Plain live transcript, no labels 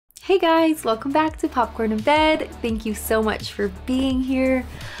Hey guys, welcome back to Popcorn in Bed. Thank you so much for being here.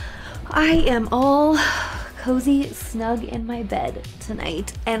 I am all cozy, snug in my bed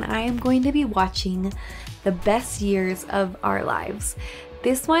tonight, and I am going to be watching the best years of our lives.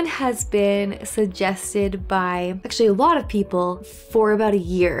 This one has been suggested by actually a lot of people for about a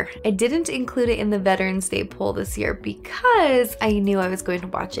year. I didn't include it in the Veterans Day poll this year because I knew I was going to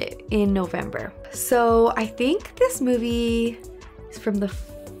watch it in November. So I think this movie is from the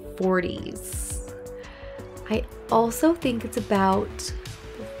 40s. I also think it's about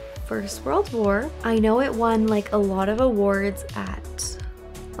the First World War. I know it won like a lot of awards at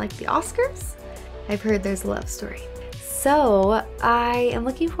like the Oscars. I've heard there's a love story. So I am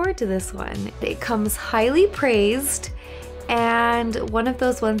looking forward to this one. It comes highly praised and one of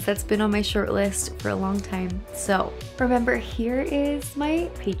those ones that's been on my short list for a long time. So remember, here is my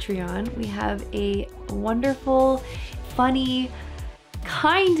Patreon. We have a wonderful, funny,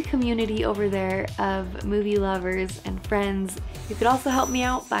 kind community over there of movie lovers and friends. You could also help me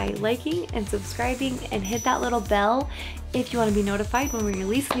out by liking and subscribing and hit that little bell if you want to be notified when we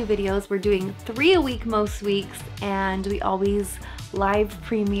release new videos. We're doing 3 a week most weeks, and we always live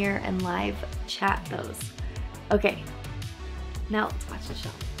premiere and live chat those. Okay, now let's watch the show.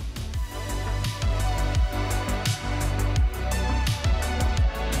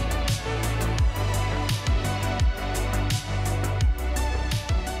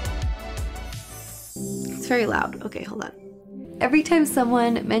 It's very loud. Okay, hold on. Every time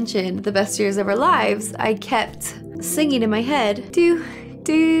someone mentioned the best years of our lives, I kept singing in my head, do,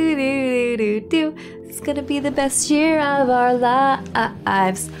 do, do, do, do, do. It's gonna be the best year of our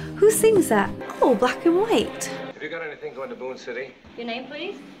lives. Who sings that? Oh, Black and White. Have you got anything going to Boone City? Your name,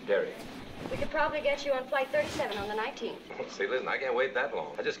 please? Derry. We could probably get you on flight 37 on the 19th. See, listen, I can't wait that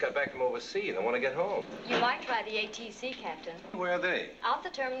long. I just got back from overseas and I want to get home. You might try the ATC, Captain. Where are they? Out the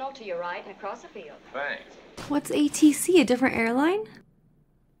terminal to your right and across the field. Thanks. What's ATC? A different airline?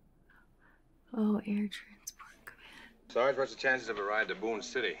 Oh, Air Transport Command. Sarge, what's the chances of a ride to Boone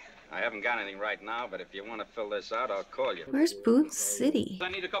City? I haven't got anything right now, but if you want to fill this out, I'll call you. Where's Boone City? I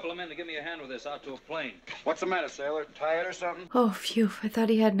need a couple of men to give me a hand with this out to a plane. What's the matter, sailor? Tired or something? Oh, phew. I thought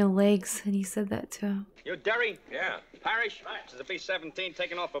he had no legs, and he said that to him. You Derry? Yeah. Parish? Right. This is the B-17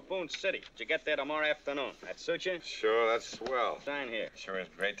 taking off for Boone City. Did you get there tomorrow afternoon? That suit you? Sure, that's swell. Sign here. Sure is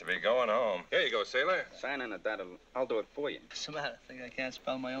great to be going home. Here you go, sailor. Sign in at that. I'll do it for you. What's the matter? Think I can't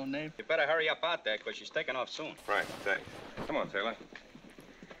spell my own name? You better hurry up out there, because she's taking off soon. Right, thanks. Come on, sailor.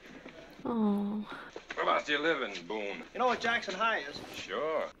 Oh. Whereabouts do you live in Boone? You know what Jackson High is?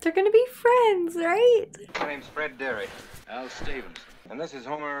 Sure. They're gonna be friends, right? My name's Fred Derry. Al Stevens. And this is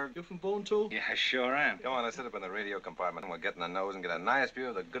Homer. You from Boone, too? Yeah, I sure am. Come on, let's sit up in the radio compartment and we'll get in the nose and get a nice view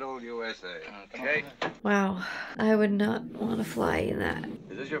of the good old USA. Okay. Wow. I would not want to fly in that.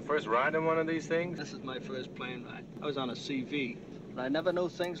 Is this your first ride in one of these things? This is my first plane ride. I was on a CV, but I never knew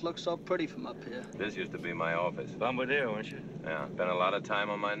things looked so pretty from up here. This used to be my office. Bombardier, weren't you? Yeah, spent a lot of time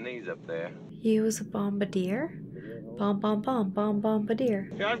on my knees up there. He was a bombardier? Bombardier.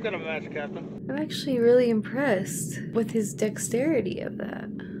 Yeah, I've got a match, Captain. I'm actually really impressed with his dexterity of that.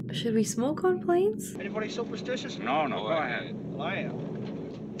 Should we smoke on planes? Anybody superstitious? No, go ahead. Well, I am.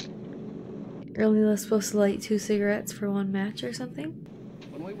 You're only supposed to light 2 cigarettes for 1 match or something?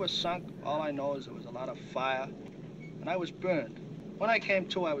 When we were sunk, all I know is there was a lot of fire, and I was burned. When I came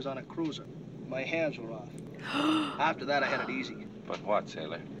to, I was on a cruiser. My hands were off. After that, I had it easy. But what,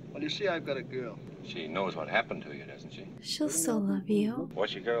 sailor? Well, you see, I've got a girl. She knows what happened to you, doesn't she? She'll still love you.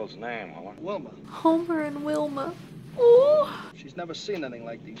 What's your girl's name, Homer? Wilma. Homer and Wilma. Oh. She's never seen anything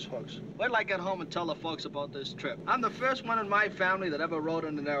like these hooks. Wait till I get home and tell the folks about this trip. I'm the first one in my family that ever rode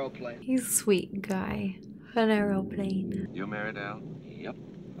in an aeroplane. He's a sweet guy. An aeroplane. You married Al? Yep.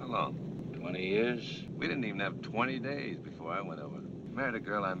 How long? 20 years. We didn't even have 20 days before I went over. Married a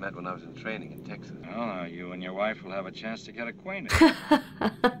girl I met when I was in training in Texas. Oh, you and your wife will have a chance to get acquainted.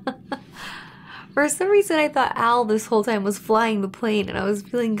 For some reason, I thought Al this whole time was flying the plane, and I was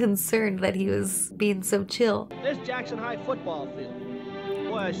feeling concerned that he was being so chill. This Jackson High football field.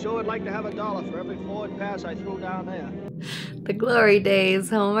 Boy, I sure would like to have $1 for every forward pass I threw down there. The glory days,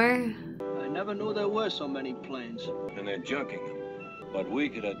 Homer. I never knew there were so many planes. And they're junking them. But we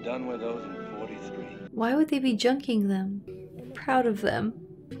could have done with those in 43. Why would they be junking them? I'm proud of them.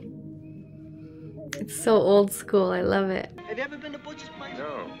 It's so old school. I love it. Have you ever been to Butch's place?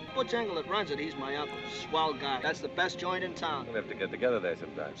 No. Butch Engel that runs it, he's my uncle. Swell guy. That's the best joint in town. We'll have to get together there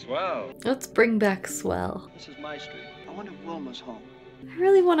sometime. Swell. Let's bring back Swell. This is my street. I wonder if Wilma's home. I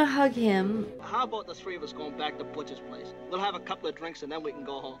really want to hug him. How about the 3 of us going back to Butch's place? We'll have a couple of drinks and then we can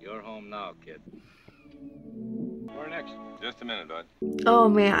go home. You're home now, kid. Where next? Just a minute, bud. Oh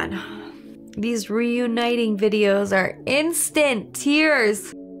man, these reuniting videos are instant tears.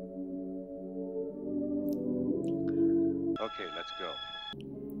 Okay, let's go.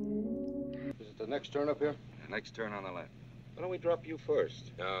 Is it the next turn up here? The next turn on the left. Why don't we drop you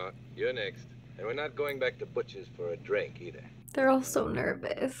first? No, you're next. And we're not going back to Butch's for a drink either. They're all so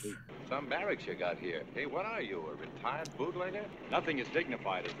nervous. Some barracks you got here. Hey, what are you, a retired bootlegger? Nothing as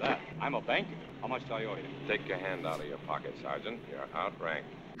dignified as that. I'm a banker. How much do I owe you? Take your hand out of your pocket, Sergeant. You're outranked.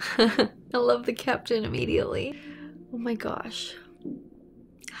 I love the captain immediately. Oh my gosh.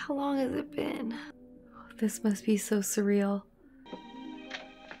 How long has it been? This must be so surreal.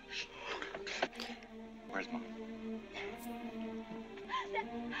 Where's Mom?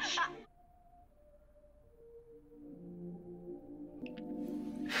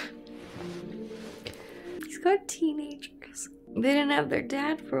 He's got teenagers. They didn't have their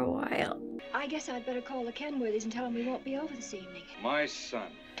dad for a while. I guess I'd better call the Kenworthys and tell them we won't be over this evening. My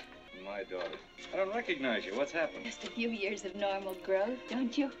son. My daughter. I don't recognize you. What's happened? Just a few years of normal growth,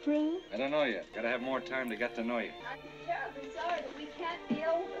 don't you approve? I don't know yet. Gotta have more time to get to know you. I'm terribly sorry that we can't be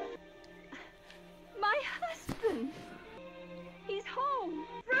over. My husband. He's home.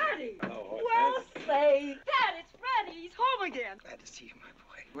 Freddie! Oh, Well saved. Dad, it's Freddie. He's home again. Glad to see you, my boy.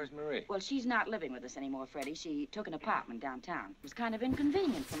 Where's Marie? Well, she's not living with us anymore, Freddie. She took an apartment downtown. It was kind of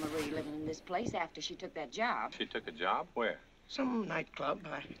inconvenient for Marie living in this place after she took that job. She took a job? Where? Some nightclub.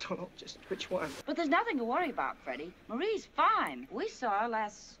 I don't know just which one. But there's nothing to worry about, Freddie. Marie's fine. We saw her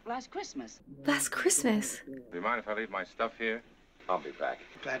last Christmas. Last Christmas. Do you mind if I leave my stuff here? I'll be back.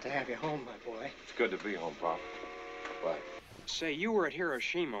 Glad to have you home, my boy. It's good to be home, Pop. Bye. Say, you were at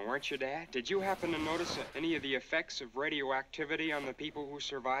Hiroshima, weren't you, Dad? Did you happen to notice any of the effects of radioactivity on the people who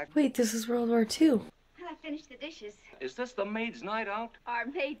survived? Wait, this is World War II. I finished the dishes. Is this the maid's night out? Our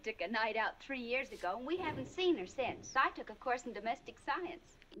maid took a night out 3 years ago, and we haven't seen her since. I took a course in domestic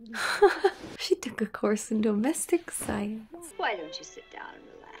science. She took a course in domestic science. Why don't you sit down and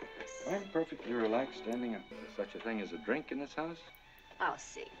relax? I'm perfectly relaxed standing up. Is such a thing as a drink in this house? I'll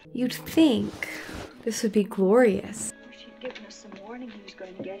see. You'd think this would be glorious. Wish he'd given us some warning he was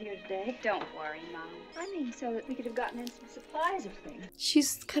going to get here today. Don't worry, Mom. I mean, so that we could have gotten in some supplies of things.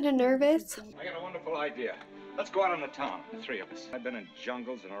 She's kind of nervous. I got a wonderful idea. Let's go out on the town, the three of us. I've been in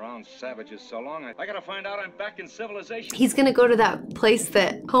jungles and around savages so long, I gotta find out I'm back in civilization. He's gonna go to that place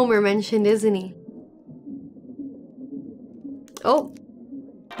that Homer mentioned, isn't he? Oh,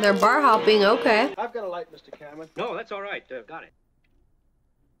 they're bar hopping, okay. I've got a light, Mr. Cameron. No, that's all right. Got it.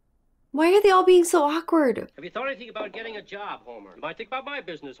 Why are they all being so awkward? Have you thought anything about getting a job, Homer? You might think about my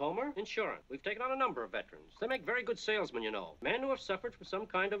business, Homer. Insurance. We've taken on a number of veterans. They make very good salesmen, you know. Men who have suffered from some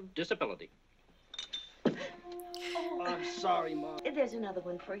kind of disability. Oh, I'm sorry, Mom. There's another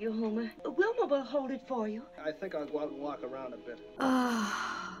one for you, Homer. Wilma will hold it for you. I think I'll go out and walk around a bit.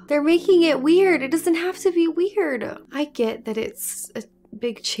 They're making it weird. It doesn't have to be weird. I get that it's a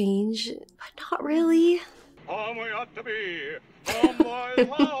big change, but not really. Home we ought to be. Home, boys,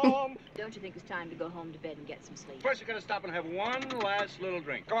 home. Don't you think it's time to go home to bed and get some sleep? First, you're gonna stop and have one last little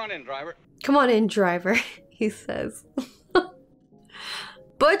drink. Come on in, driver. Come on in, driver, he says.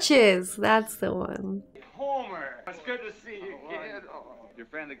 Butch's, that's the one. Homer! It's good to see you, kid. Your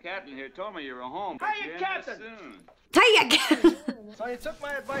friend the captain here told me you were home. Hiya, Captain! Hiya! So you took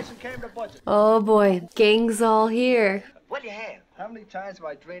my advice and came to Butch's. Oh boy, gang's all here. What do you have? How many times have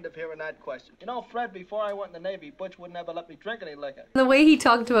I dreamed of hearing that question? You know, Fred, before I went in the Navy, Butch wouldn't ever let me drink any liquor. The way he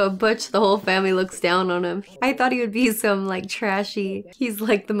talked about Butch, the whole family looks down on him. I thought he would be some, like, trashy. He's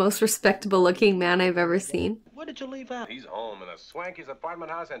like the most respectable looking man I've ever seen. Where did you leave out? He's home in the swankiest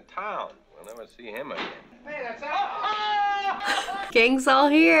apartment house in town. We'll never see him again. Hey, that's Gang's all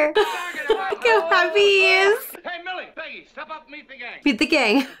here. Look how happy he is. Hey, Millie, Peggy, step up and meet the gang. Meet the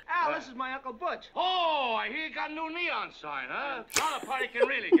gang. Al, this is my Uncle Butch. Oh, I hear you got a new neon sign, huh? Now the party can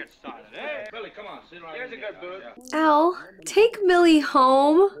really get started, eh? Millie, come on, sit right Here's a here. good booth. Al, take Millie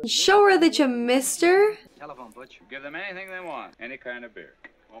home. Show her that you missed her. Telephone, Butch. Give them anything they want. Any kind of beer.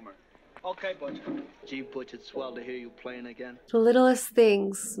 Homer. Okay, Butch. Gee, Butch, it's swell to hear you playing again. The littlest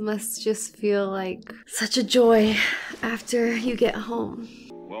things must just feel like such a joy after you get home.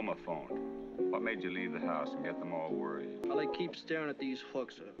 Wilma phoned. What made you leave the house and get them all worried? Well, they keep staring at these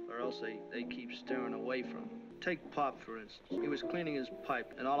hooks, or else they keep staring away from them. Take Pop, for instance. He was cleaning his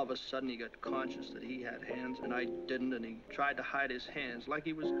pipe, and all of a sudden he got conscious that he had hands, and I didn't, and he tried to hide his hands like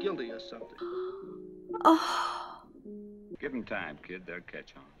he was guilty or something. Oh. Give them time, kid. They'll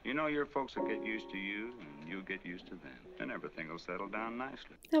catch on. You know your folks will get used to you, and you'll get used to them. And everything will settle down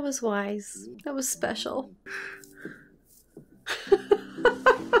nicely. That was wise. That was special.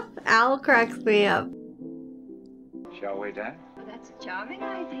 Al cracks me up. Shall we, Dad? Well, that's a charming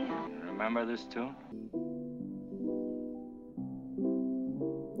idea. Remember this tune?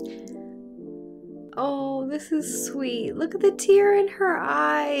 Oh, this is sweet. Look at the tear in her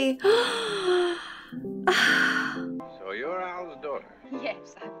eye. So you're Al's daughter.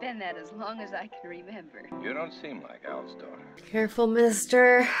 Yes, I've been that as long as I can remember. You don't seem like Al's daughter. Careful,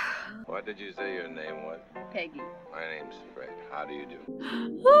 mister. What did you say your name was? Peggy. My name's Fred. How do you do?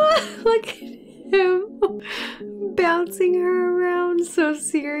 Look at him bouncing her around, so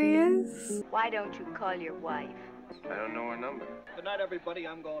serious. Why don't you call your wife? I don't know her number. Good night, everybody.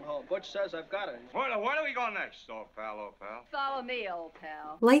 I'm going home. Butch says I've got it. Where do we go next, old pal, Follow me, old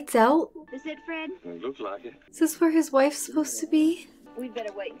pal. Lights out? Is it Fred? It looks like it. Is this where his wife's supposed to be? We'd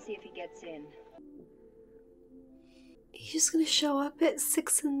better wait and see if he gets in. He's just gonna show up at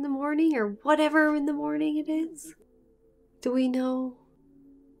 6 in the morning or whatever in the morning it is? Do we know?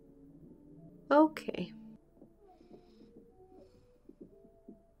 Okay.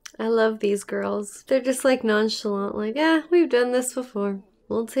 I love these girls. They're just like nonchalant, like, yeah, we've done this before.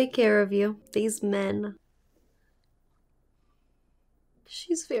 We'll take care of you. These men.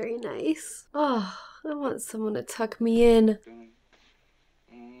 She's very nice. Oh, I want someone to tuck me in.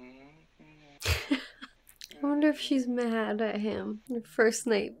 I wonder if she's mad at him. Her first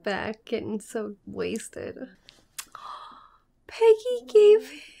night back, getting so wasted. Peggy gave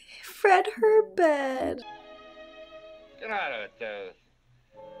Fred her bed. Get out of it, there.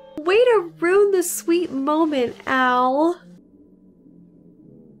 Way to ruin the sweet moment, Al.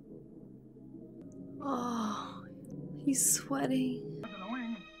 Oh, he's sweating.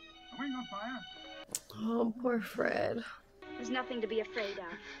 Oh, poor Fred. There's nothing to be afraid of.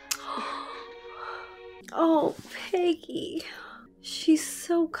 Oh, Peggy. She's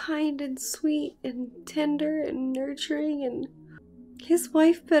so kind and sweet and tender and nurturing, and his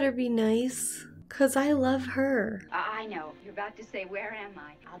wife better be nice, 'cause I love her. I know. You're about to say, where am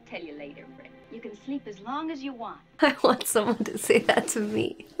I? I'll tell you later, Fred. You can sleep as long as you want. I want someone to say that to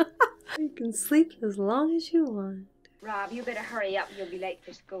me. You can sleep as long as you want. Rob, you better hurry up. You'll be late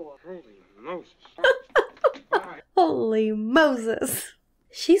for school. Holy Moses. Holy Moses.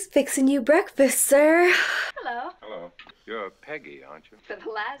 She's fixing you breakfast, sir. Hello. Hello. You're Peggy, aren't you? For the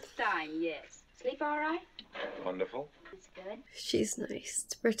last time, yes. Sleep all right? Wonderful. That's good. She's nice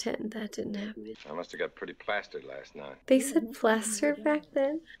to pretend that didn't happen. I must have got pretty plastered last night. They said plastered back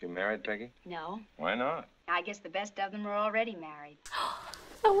then? You married, Peggy? No. Why not? I guess the best of them are already married.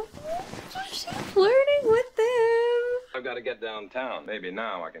 Oh, she's flirting with them. I've got to get downtown. Maybe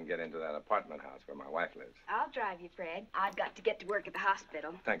now I can get into that apartment house where my wife lives. I'll drive you, Fred. I've got to get to work at the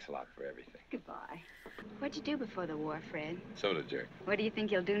hospital. Thanks a lot for everything. Goodbye. What'd you do before the war, Fred? Soda jerk. What do you think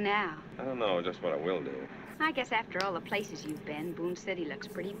you'll do now? I don't know just what I will do. I guess after all the places you've been, Boone City looks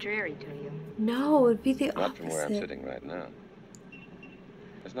pretty dreary to you. No, it'd be the opposite. Not from where I'm sitting right now.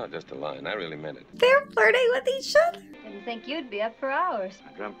 It's not just a line. I really meant it. They're flirting with each other. Didn't think you'd be up for hours.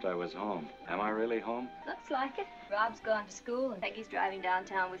 I dreamt I was home. Am I really home? Looks like it. Rob's gone to school and Peggy's driving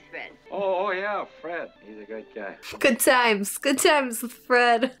downtown with Fred. Oh, yeah, Fred. He's a great guy. Good times with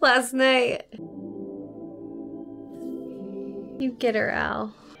Fred last night. You get her,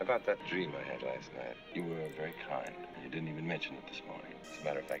 Al. About that dream I had last night. You were very kind. You didn't even mention it this morning. As a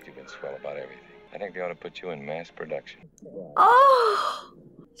matter of fact, you've been swell about everything. I think they ought to put you in mass production. Oh,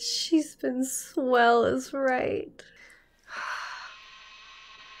 she's been swell is right.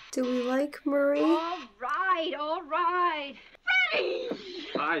 Do we like Marie? All right, all right. Freddie!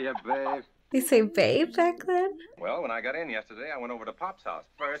 Hiya, babe. They say babe back then? Well, when I got in yesterday, I went over to Pop's house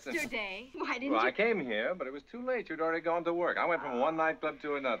first. Yesterday? Why didn't Well, you? I came here, but it was too late. You'd already gone to work. I went from one nightclub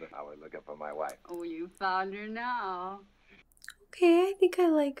to another. I was looking for my wife. Oh, you found her now. Okay, I think I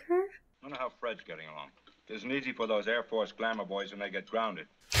like her. I wonder how Fred's getting along. It isn't easy for those Air Force glamour boys when they get grounded.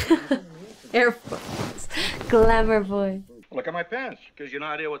 Air Force. Glamour boy. Look at my pants. Gives you an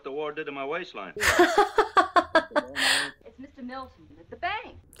idea what the war did to my waistline. It's Mr. Milton at the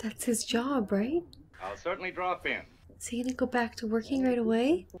bank. That's his job, right? I'll certainly drop in. Is he gonna go back to working right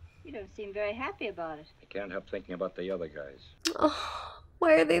away? You don't seem very happy about it. I can't help thinking about the other guys. Oh,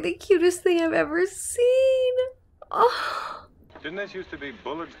 why are they the cutest thing I've ever seen? Oh. Didn't this used to be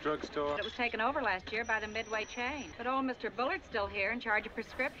Bullard's drugstore? It was taken over last year by the Midway chain. But old Mr. Bullard's still here in charge of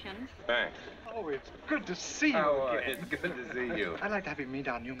prescriptions. Thanks. Oh, it's good to see you again. It's good to see you. I'd like to have you meet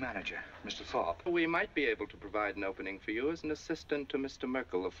our new manager, Mr. Thorpe. We might be able to provide an opening for you as an assistant to Mr.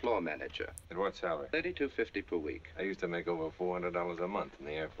 Merkel, the floor manager. At what salary? $32.50 per week. I used to make over $400 a month in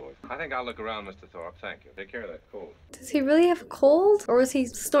the Air Force. I think I'll look around, Mr. Thorpe. Thank you. Take care of that cold. Does he really have a cold? Or was he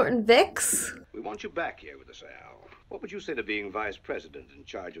snorting Vicks? We want you back here with us, Al. What would you say to being vice president in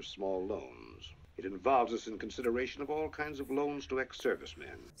charge of small loans? It involves us in consideration of all kinds of loans to ex-servicemen.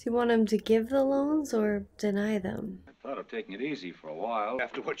 Do you want him to give the loans or deny them? I thought of taking it easy for a while.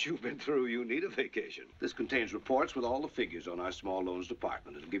 After what you've been through, you need a vacation. This contains reports with all the figures on our small loans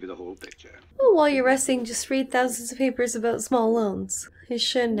department. It'll give you the whole picture. Well, while you're resting, just read thousands of papers about small loans. You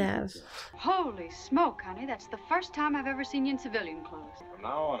shouldn't have. Holy smoke, honey. That's the first time I've ever seen you in civilian clothes. From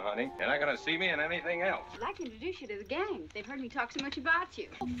now on, honey, you're not going to see me in anything else. I'd like to introduce you to the gang. They've heard me talk so much about you.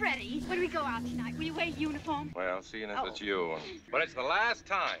 Oh, Freddie, when do we go out tonight? Will you wear a uniform? Well, seeing as it's you. But it's the last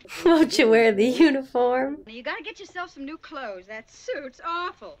time. Won't you wear the uniform? You gotta get yourself some new clothes. That suit's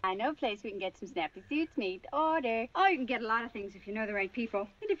awful. I know a place we can get some snappy suits made to order. Oh, you can get a lot of things if you know the right people.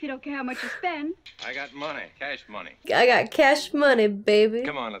 And if you don't care how much you spend. I got money, cash money. I got cash money, baby.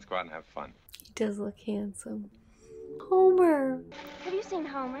 Come on, let's go out and have fun. He does look handsome. Homer. Have you seen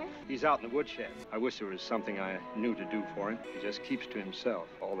Homer? He's out in the woodshed. I wish there was something I knew to do for him. He just keeps to himself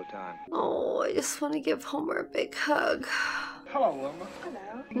all the time. Oh, I just want to give Homer a big hug. Hello, Wilma.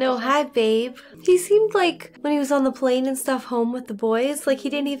 Hello. No, hi, babe. He seemed like when he was on the plane and stuff home with the boys, like he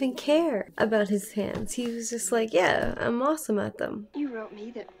didn't even care about his hands. He was just like, yeah, I'm awesome at them. You wrote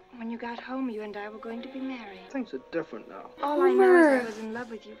me that when you got home, you and I were going to be married. Things are different now. All I know is I was in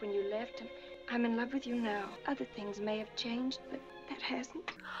love with you when you left, and I'm in love with you now. Other things may have changed, but that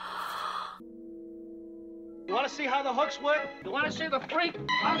hasn't. You want to see how the hooks work? You want to see the freak?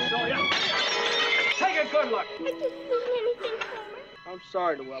 I'll show you. Take a good look. I didn't mean anything, Homer. I'm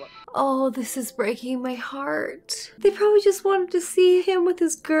sorry, Luella. Oh, this is breaking my heart. They probably just wanted to see him with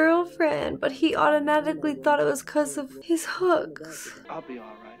his girlfriend, but he automatically thought it was because of his hooks. I'll be all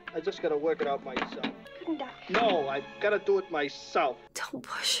right. I just gotta work it out myself. Couldn't I? No, I gotta do it myself. Don't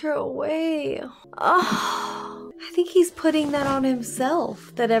push her away. Oh, I think he's putting that on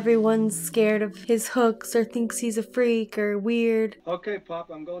himself, that everyone's scared of his hooks or thinks he's a freak or weird. Okay, Pop,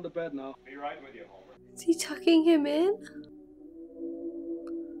 I'm going to bed now. Be right with you, Homer. Is he tucking him in?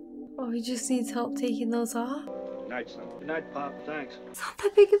 Oh, he just needs help taking those off? Good night, son. Good night, Pop. Thanks. It's not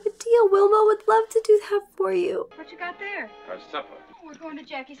that big of a deal. Wilma would love to do that for you. What you got there? Our supper. We're going to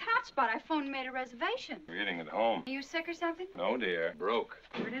Jackie's hot spot. I phoned and made a reservation. We're eating at home. Are you sick or something? No, dear. Broke.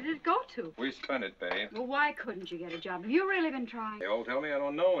 Where did it go to? We spent it, babe. Well, why couldn't you get a job? Have you really been trying? They all tell me I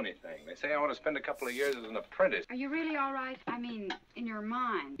don't know anything. They say I want to spend a couple of years as an apprentice. Are you really all right? I mean, in your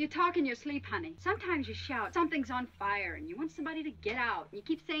mind. You talk in your sleep, honey. Sometimes you shout, something's on fire, and you want somebody to get out. And you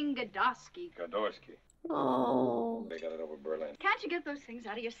keep saying Godowski. Godorsky. Oh. They got it over Berlin. Can't you get those things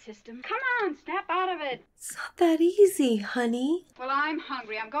out of your system? Come on, snap out of it. It's not that easy, honey. Well, I'm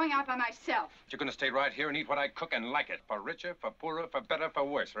hungry. I'm going out by myself. You're going to stay right here and eat what I cook and like it. For richer, for poorer, for better, for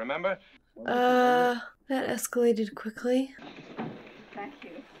worse. Remember? That escalated quickly. Thank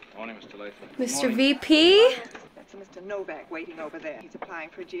you. Morning, Mr. Latham. Mr. VP? That's Mr. Novak waiting over there. He's applying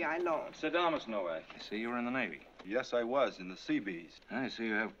for a GI loan. Sit down, Miss Novak. I see you were in the Navy. Yes, I was, in the Seabees. I see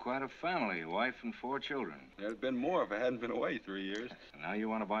you have quite a family, a wife and 4 children. There'd been more if I hadn't been away 3 years. And now you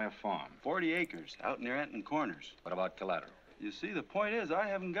want to buy a farm. 40 acres, out near Anton Corners. What about collateral? You see, the point is, I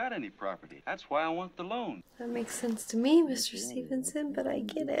haven't got any property. That's why I want the loan. That makes sense to me, Mr. Stevenson, but I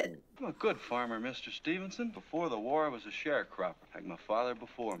get it. I'm a good farmer, Mr. Stevenson. Before the war, I was a sharecropper, like my father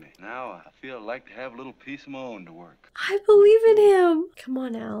before me. Now, I feel I'd like to have a little piece of my own to work. I believe in him. Come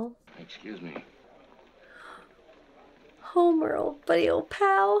on, Al. Excuse me. Homer, old buddy, old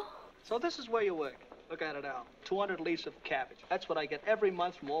pal. So this is where you work. Look at it, Al. 200 leaves of cabbage. That's what I get every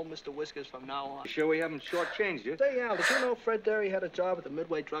month from old Mr. Whiskers from now on. You sure we haven't shortchanged you? Say, Al, did you know Fred Derry had a job at the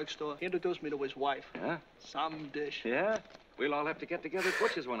Midway drugstore? He introduced me to his wife. Yeah? Some dish. Yeah? We'll all have to get together at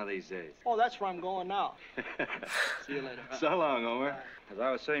Butcher's one of these days. Oh, that's where I'm going now. See you later. So long, Homer. As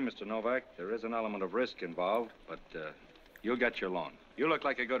I was saying, Mr. Novak, there is an element of risk involved, but you'll get your loan. You look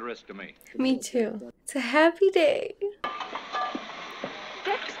like a good risk to me. Me too. It's a happy day.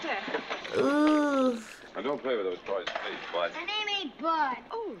 Dexter. Ooh. Now, don't play with those toys, please, Bud. My name ain't Bud.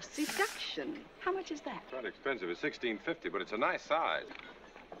 Oh, seduction. How much is that? It's not expensive. It's $16.50, but it's a nice size.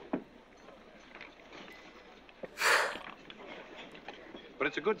 But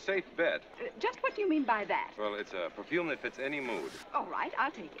it's a good, safe bet. Just what do you mean by that? Well, it's a perfume that fits any mood. All right,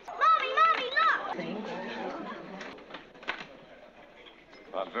 I'll take it. Mommy, look!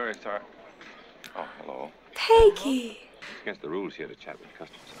 I'm very sorry. Oh, hello. Peggy. It's against the rules here to chat with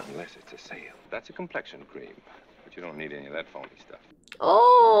customers unless it's a sale. That's a complexion cream. But you don't need any of that phony stuff.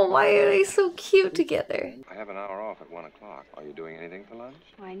 Oh, why are they so cute together? I have an hour off at 1 o'clock. Are you doing anything for lunch?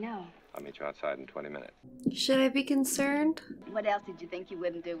 Why, no. I'll meet you outside in 20 minutes. Should I be concerned? What else did you think you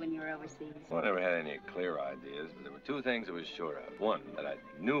wouldn't do when you were overseas? Well, I never had any clear ideas, but there were two things I was sure of. One, that I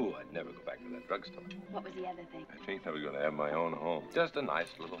knew I'd never go back to that drugstore. What was the other thing? I think I was going to have my own home. Just a nice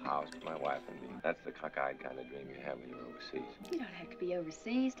little house for my wife and me. That's the cockeyed kind of dream you have when you're overseas. You don't have to be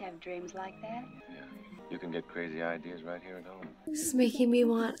overseas to have dreams like that. Yeah. You can get crazy ideas right here at home. This is making me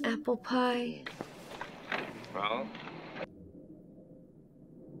want apple pie. Well?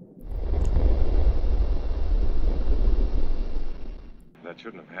 That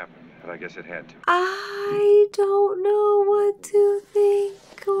shouldn't have happened, but I guess it had to. I don't know what to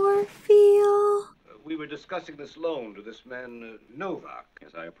think or feel. We were discussing this loan to this man, Novak.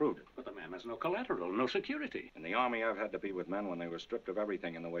 Yes, I approved it. But the man has no collateral, no security. In the Army, I've had to be with men when they were stripped of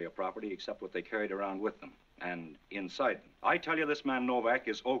everything in the way of property except what they carried around with them and inside them. I tell you, this man Novak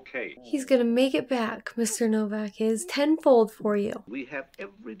is okay. He's gonna make it back, Mr. Novak is tenfold for you. We have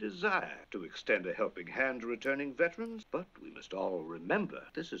every desire to extend a helping hand to returning veterans, but we must all remember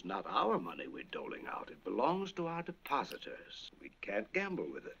this is not our money we're doling out. It belongs to our depositors. We can't gamble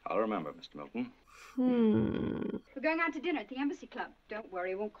with it. I'll remember, Mr. Milton. We're going out to dinner at the Embassy Club. Don't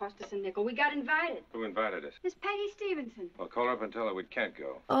worry, it won't cost us a nickel. We got invited. Who invited us? Miss Peggy Stevenson. Well, call her up and tell her we can't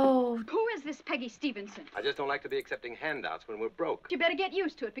go. Oh. Who is this Peggy Stevenson? I just don't like to be accepting handouts when we're broke. You better get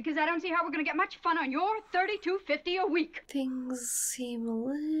used to it, because I don't see how we're going to get much fun on your $32.50 a week. Things seem a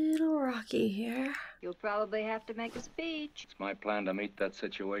little rocky here. You'll probably have to make a speech. It's my plan to meet that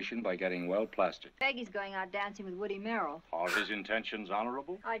situation by getting well plastered. Peggy's going out dancing with Woody Merrill. Are his intentions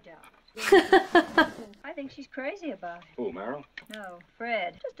honorable? I doubt. I think she's crazy about it. Who, Merrill? No,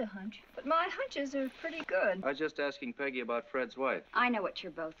 Fred. Just a hunch. But my hunches are pretty good. I was just asking Peggy about Fred's wife. I know what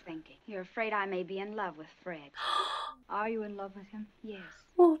you're both thinking. You're afraid I may be in love with Fred. Are you in love with him? Yes.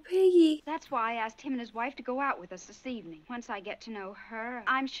 Oh, Peggy. That's why I asked him and his wife to go out with us this evening. Once I get to know her,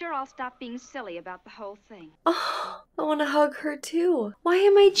 I'm sure I'll stop being silly about the whole thing. Oh, I want to hug her too. Why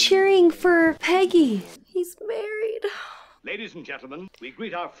am I cheering for Peggy? He's married. Ladies and gentlemen, we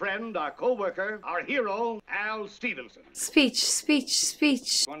greet our friend, our co-worker, our hero, Al Stevenson. Speech, speech,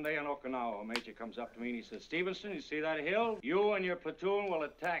 speech. One day in Okinawa, a major comes up to me and he says, Stevenson, you see that hill? You and your platoon will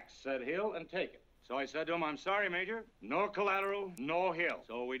attack said hill and take it. So I said to him, I'm sorry, Major. No collateral, no hill.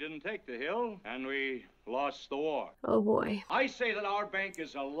 So we didn't take the hill, and we lost the war. Oh, boy. I say that our bank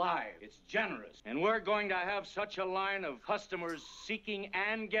is alive. It's generous. And we're going to have such a line of customers seeking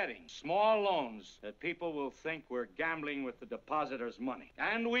and getting small loans that people will think we're gambling with the depositors' money.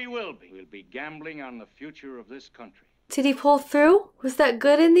 And we will be. We'll be gambling on the future of this country. Did he pull through? Was that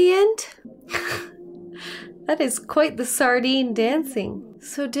good in the end? That is quite the sardine dancing.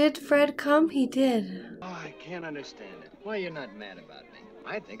 So did Fred come? He did. Oh, I can't understand it. Why you're not mad about me?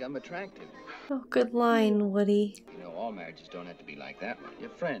 I think I'm attractive. Oh, good line, Woody. You know, all marriages don't have to be like that one. Your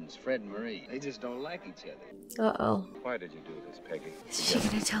friends, Fred and Marie, they just don't like each other. Uh-oh. Why did you do this, Peggy? Is she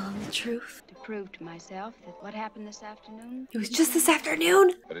gonna tell him the truth? To prove to myself that what happened this afternoon... It was just this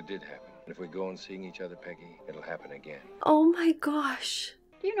afternoon? But it did happen. And if we go on seeing each other, Peggy, it'll happen again. Oh my gosh.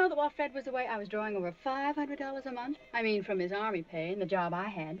 Do you know that while Fred was away, I was drawing over $500 a month? I mean, from his Army pay and the job I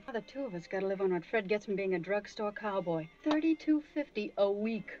had. Now the two of us got to live on what Fred gets from being a drugstore cowboy. $32.50 a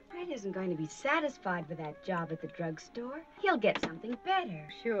week. Fred isn't going to be satisfied with that job at the drugstore. He'll get something better.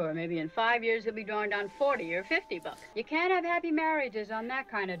 Sure, maybe in 5 years he'll be drawing down 40 or 50 bucks. You can't have happy marriages on that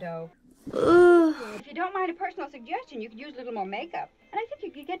kind of dough. Ugh. If you don't mind a personal suggestion, you could use a little more makeup. And I think you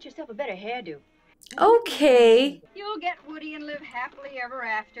could get yourself a better hairdo. Okay. You'll get Woody and live happily ever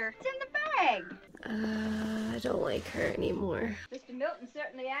after. It's in the bag. I don't like her anymore. Mr. Milton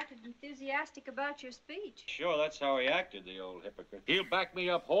certainly acted enthusiastic about your speech. Sure, that's how he acted, the old hypocrite. He'll back me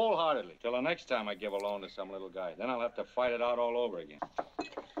up wholeheartedly till the next time I give a loan to some little guy. Then I'll have to fight it out all over again.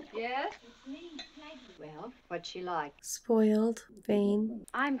 Yes, it's me, Peggy. Well, what's she like? Spoiled, vain.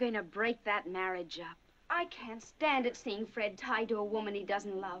 I'm going to break that marriage up. I can't stand it seeing Fred tied to a woman he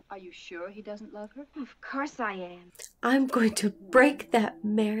doesn't love. Are you sure he doesn't love her? Of course I am. I'm going to break that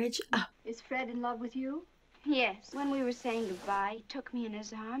marriage up. Is Fred in love with you? Yes. When we were saying goodbye, he took me in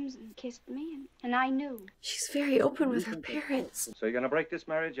his arms and kissed me, and I knew. She's very open with her parents. So you're gonna break this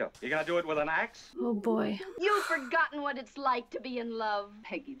marriage up? You're gonna do it with an axe? Oh, boy. You've forgotten what it's like to be in love.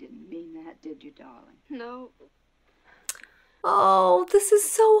 Peggy didn't mean that, did you, darling? No. Oh, this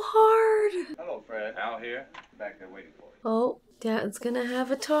is so hard. Hello, Fred. Al here. Back there waiting for you. Oh, Dad's gonna have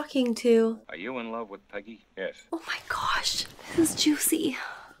a talking to. Are you in love with Peggy? Yes. Oh my gosh, this is juicy.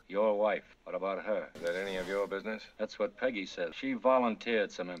 Your wife, What about her? Is that any of your business? That's what Peggy says. She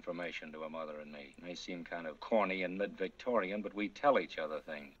volunteered some information to her mother and me. It may seem kind of corny and mid-Victorian, but we tell each other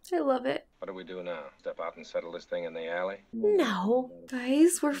things. I love it. What do we do now? Step out and settle this thing in the alley? No,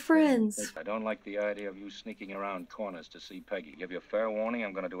 guys, we're friends. I don't like the idea of you sneaking around corners to see Peggy. Give you a fair warning,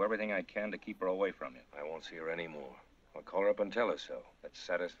 I'm going to do everything I can to keep her away from you. I won't see her anymore. I'll call her up and tell her so. That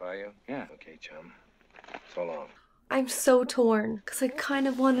satisfy you? Yeah. Okay, chum. So long. I'm so torn, because I kind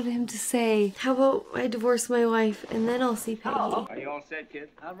of wanted him to say, how about I divorce my wife and then I'll see Peggy. Are you all set, kid?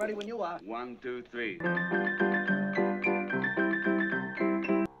 I'm ready when you are. 1, 2, 3.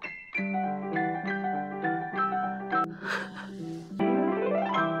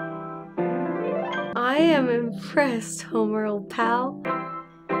 I am impressed, Homer, old pal.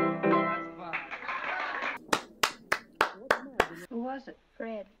 Who was it?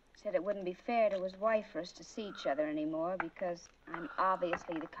 Fred said it wouldn't be fair to his wife for us to see each other anymore because I'm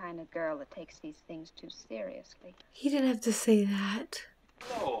obviously the kind of girl that takes these things too seriously. He didn't have to say that.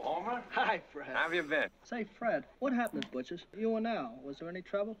 Hello, Homer. Hi, Fred. How have you been? Say, Fred, what happened at Butcher's? You and Al, was there any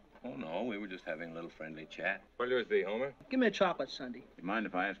trouble? Oh, no. We were just having a little friendly chat. What'll yours be, Homer? Give me a chocolate sundae. You mind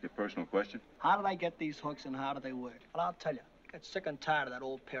if I ask you a personal question? How did I get these hooks and how do they work? Well, I'll tell you. I got sick and tired of that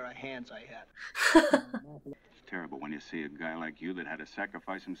old pair of hands I had. It's terrible when you see a guy like you that had to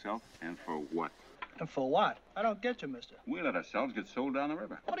sacrifice himself. And for what? And for what? I don't get you, mister. We let ourselves get sold down the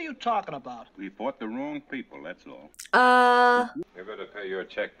river. What are you talking about? We fought the wrong people, that's all. You better pay your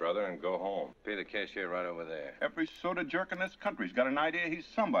check, brother, and go home. Pay the cashier right over there. Every soda jerk in this country's got an idea he's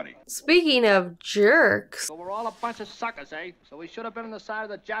somebody. Speaking of jerks. So we're all a bunch of suckers, eh? So we should have been on the side of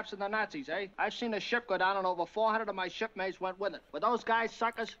the Japs and the Nazis, eh? I've seen a ship go down and over 400 of my shipmates went with it. Were those guys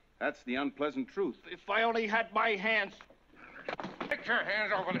suckers? That's the unpleasant truth. If I only had my hands. Get your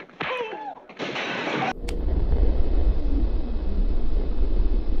hands over there.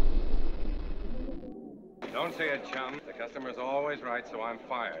 Don't say it, chum. The customer's always right, so I'm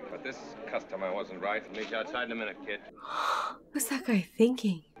fired. But this customer wasn't right. I'll meet you outside in a minute, kid. What's that guy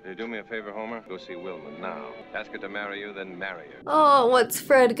thinking? Will you do me a favor, Homer? Go see Wilma now. Ask her to marry you, then marry her. Oh, what's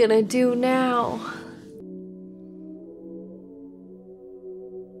Fred gonna do now?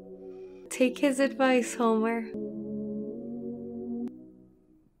 Take his advice, Homer.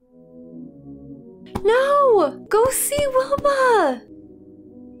 No! Go see Wilma!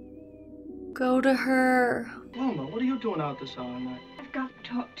 Go to her. Wilma, what are you doing out this hour of night? I've got to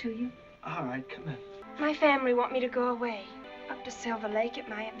talk to you. All right, come in. My family want me to go away. Up to Silver Lake at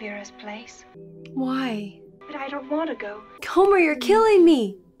my Aunt Vera's place. Why? But I don't want to go. Homer, you're killing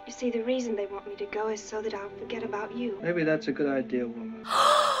me. You see, the reason they want me to go is so that I'll forget about you. Maybe that's a good idea, Wilma.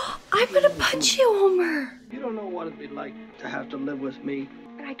 I'm gonna punch you, Homer. You don't know what it'd be like to have to live with me.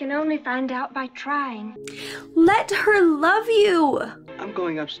 But I can only find out by trying. Let her love you. I'm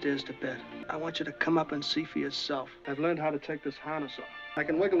going upstairs to bed. I want you to come up and see for yourself. I've learned how to take this harness off. I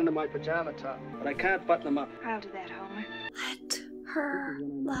can wiggle into my pajama top, but I can't button them up. I'll do that, Homer. Let her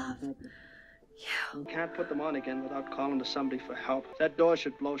love you. You can't put them on again without calling to somebody for help. If that door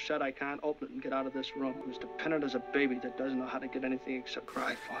should blow shut, I can't open it and get out of this room. I'm as dependent as a baby that doesn't know how to get anything except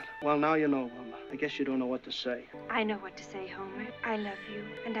cry for it. Well, now you know, Wilma. I guess you don't know what to say. I know what to say, Homer. I love you,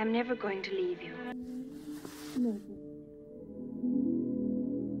 and I'm never going to leave you.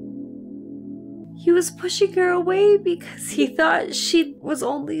 He was pushing her away because he thought she was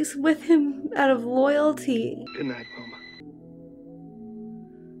only with him out of loyalty. Good night, Wilma.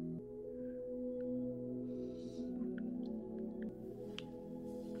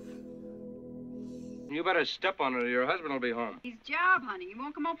 You better step on it or your husband will be home. He's job hunting. He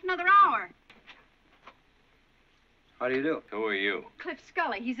won't come home for another hour. How do you do? Who are you? Cliff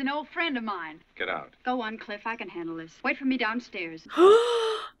Scully. He's an old friend of mine. Get out. Go on, Cliff. I can handle this. Wait for me downstairs.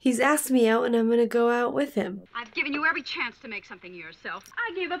 He's asked me out and I'm gonna go out with him. I've given you every chance to make something of yourself.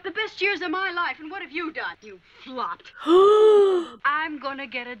 I gave up the best years of my life, and what have you done? You flopped. I'm gonna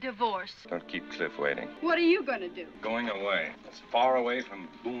get a divorce. Don't keep Cliff waiting. What are you gonna do? Going away. As far away from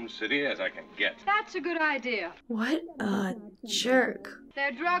Boone City as I can get. That's a good idea. What a jerk. There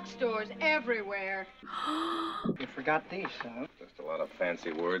are drugstores everywhere. You forgot these, huh? Just a lot of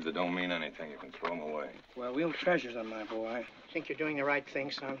fancy words that don't mean anything. You can throw them away. Well, we'll treasure them, my boy. Think you're doing the right thing,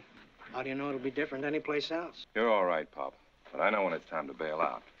 son? How do you know it'll be different anyplace else? You're all right, Pop. But I know when it's time to bail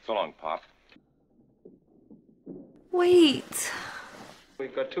out. So long, Pop. Wait.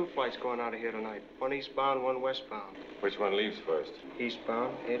 We've got 2 flights going out of here tonight. One eastbound, one westbound. Which one leaves first?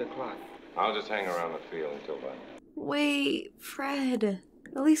 Eastbound, 8 o'clock. I'll just hang around the field until then. Wait, Fred.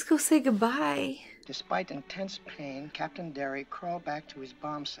 At least go say goodbye. Despite intense pain, Captain Derry crawled back to his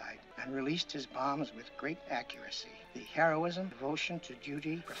bomb site and released his bombs with great accuracy. The heroism, devotion to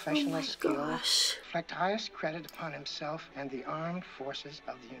duty, professional skill reflect highest credit upon himself and the armed forces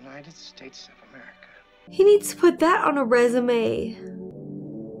of the United States of America. He needs to put that on a resume.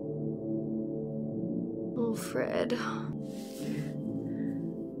 Oh, Fred.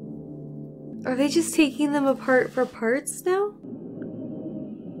 Are they just taking them apart for parts now?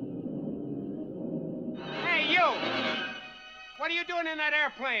 Hey, you! What are you doing in that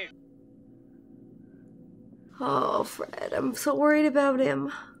airplane? Oh, Fred, I'm so worried about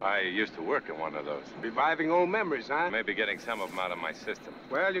him. I used to work in one of those. Reviving old memories, huh? Maybe getting some of them out of my system.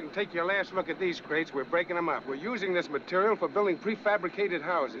 Well, you can take your last look at these crates. We're breaking them up. We're using this material for building prefabricated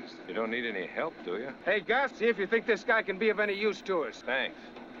houses. You don't need any help, do you? Hey, Gus, see if you think this guy can be of any use to us. Thanks.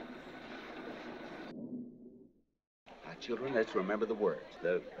 Now, children, let's remember the words.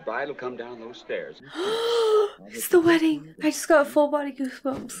 The bride will come down those stairs. It's the wedding. I just got full body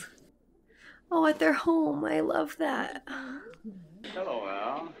goosebumps. Oh, at their home. I love that. Hello,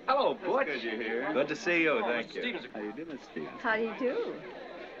 Al. Hello, Butch. Good you're here. Good to see you, thank you. How you doing, Steve? How do you do?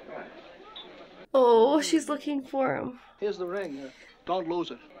 Oh, she's looking for him. Here's the ring. Don't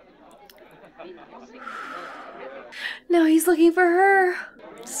lose it. No, he's looking for her.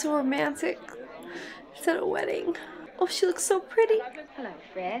 So romantic. It's at a wedding. Oh, she looks so pretty. Hello,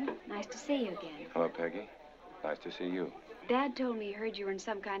 Fred. Nice to see you again. Hello, Peggy. Nice to see you. Dad told me he heard you were in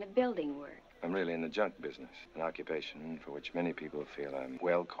some kind of building work. I'm really in the junk business, an occupation for which many people feel I'm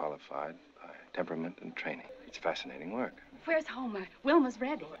well qualified by temperament and training. It's fascinating work. Where's Homer? Wilma's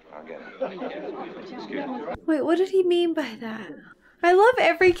ready. I'll get him. Excuse me. Wait, what did he mean by that? I love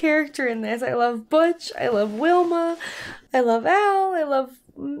every character in this. I love Butch. I love Wilma. I love Al. I love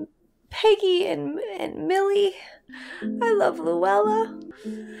Peggy and Millie. I love Luella.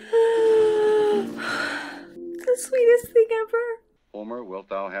 The sweetest thing ever. Homer, wilt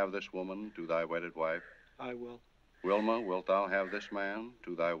thou have this woman to thy wedded wife? I will. Wilma, wilt thou have this man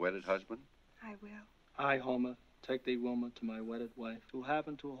to thy wedded husband? I will. I, Homer, take thee, Wilma, to my wedded wife, to have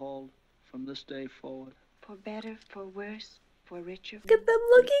and to hold from this day forward. For better, for worse, for richer. Look at them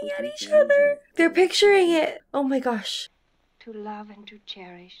looking at each other. They're picturing it. Oh my gosh. To love and to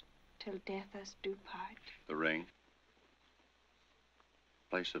cherish, till death us do part. The ring.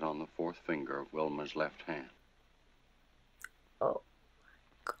 Place it on the fourth finger of Wilma's left hand. Oh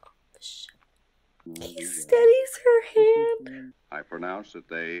my gosh. He steadies her hand. I pronounce that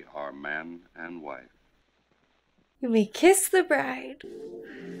they are man and wife. You may kiss the bride.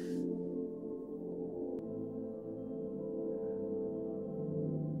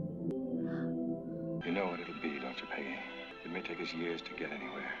 You know what it'll be, don't you, Peggy? It may take us years to get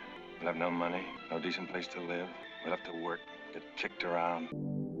anywhere. We'll have no money, no decent place to live. We'll have to work, get kicked around.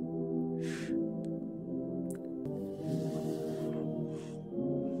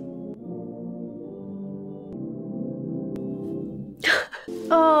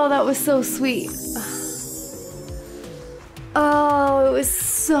 Oh, that was so sweet. Oh, it was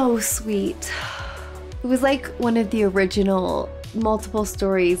so sweet. It was like one of the original multiple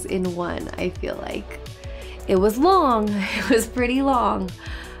stories in one, I feel like. It was long, it was pretty long,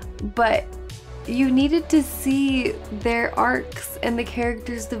 but you needed to see their arcs and the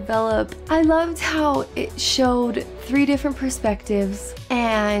characters develop. I loved how it showed 3 different perspectives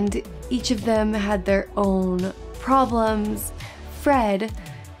and each of them had their own problems. Fred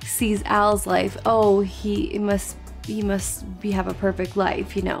sees Al's life. Oh, he must have a perfect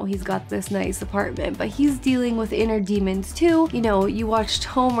life, you know, he's got this nice apartment, but he's dealing with inner demons too. You know, you watched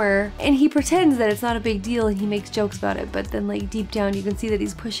Homer and he pretends that it's not a big deal and he makes jokes about it, but then like deep down you can see that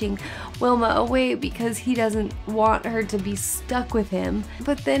he's pushing Wilma away because he doesn't want her to be stuck with him.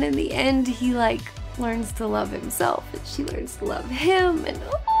 But then in the end he like learns to love himself and she learns to love him, and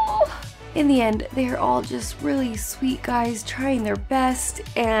oh, in the end, they're all just really sweet guys trying their best,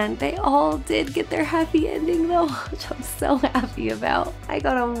 and they all did get their happy ending though, which I'm so happy about. I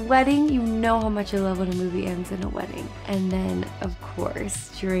got a wedding. You know how much I love when a movie ends in a wedding. And then, of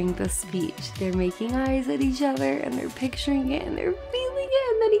course, during the speech, they're making eyes at each other, and they're picturing it, and they're feeling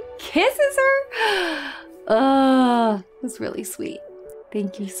it, and then he kisses her. It's really sweet.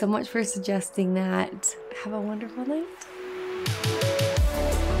 Thank you so much for suggesting that. Have a wonderful night.